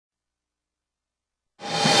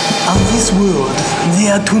On this world,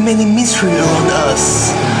 there are too many mysteries around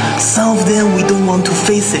us. Some of them we don't want to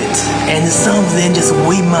face it, and some of them just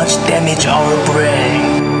way much damage our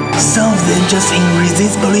brain. Some of them just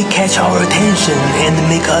irresistibly catch our attention and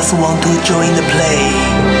make us want to join the play.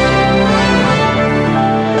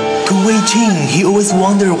 To Wei Qing, he always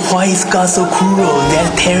wondered why his God so cruel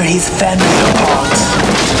that tear his family apart.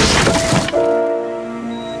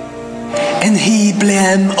 And he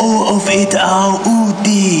blamed all of it on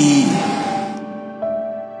Woody.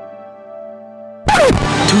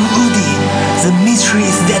 To Woody, the mystery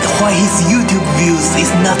is that why his YouTube views is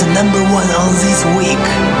not #1 on this week.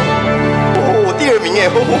 我第2名耶！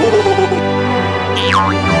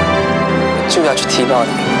就要去踢爆你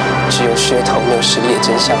只有噱头没有实力的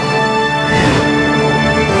真相。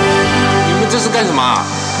你们这是干什么啊？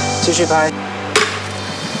继续拍。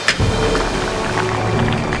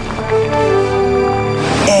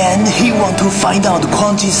And he want to find out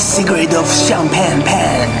Quanji's secret of champagne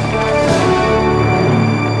pan.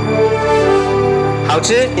 好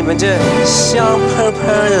吃！你们这香喷喷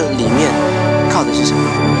的里面靠的是什么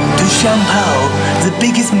To Xiangpao, the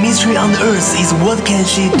biggest mystery on earth is what can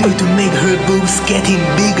she do to make her boobs getting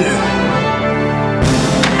bigger.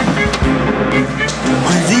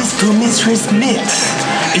 When these two mysteries meet,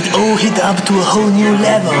 it all hit up to a whole new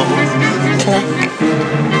level.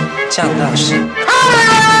 降到10。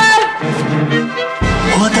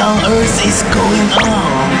What on earth is going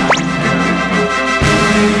on?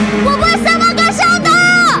 我为什么敢上当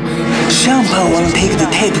？Xiangpao won't take the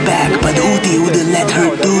tape back, but Woody wouldn't let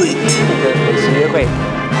her do it. 约会。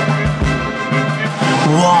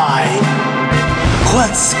Why?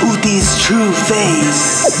 What's Woody's true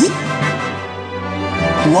face?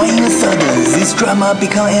 Why all of a sudden this drama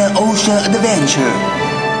become an ocean adventure?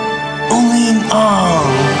 Only on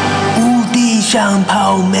Woody 香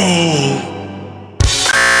泡妹。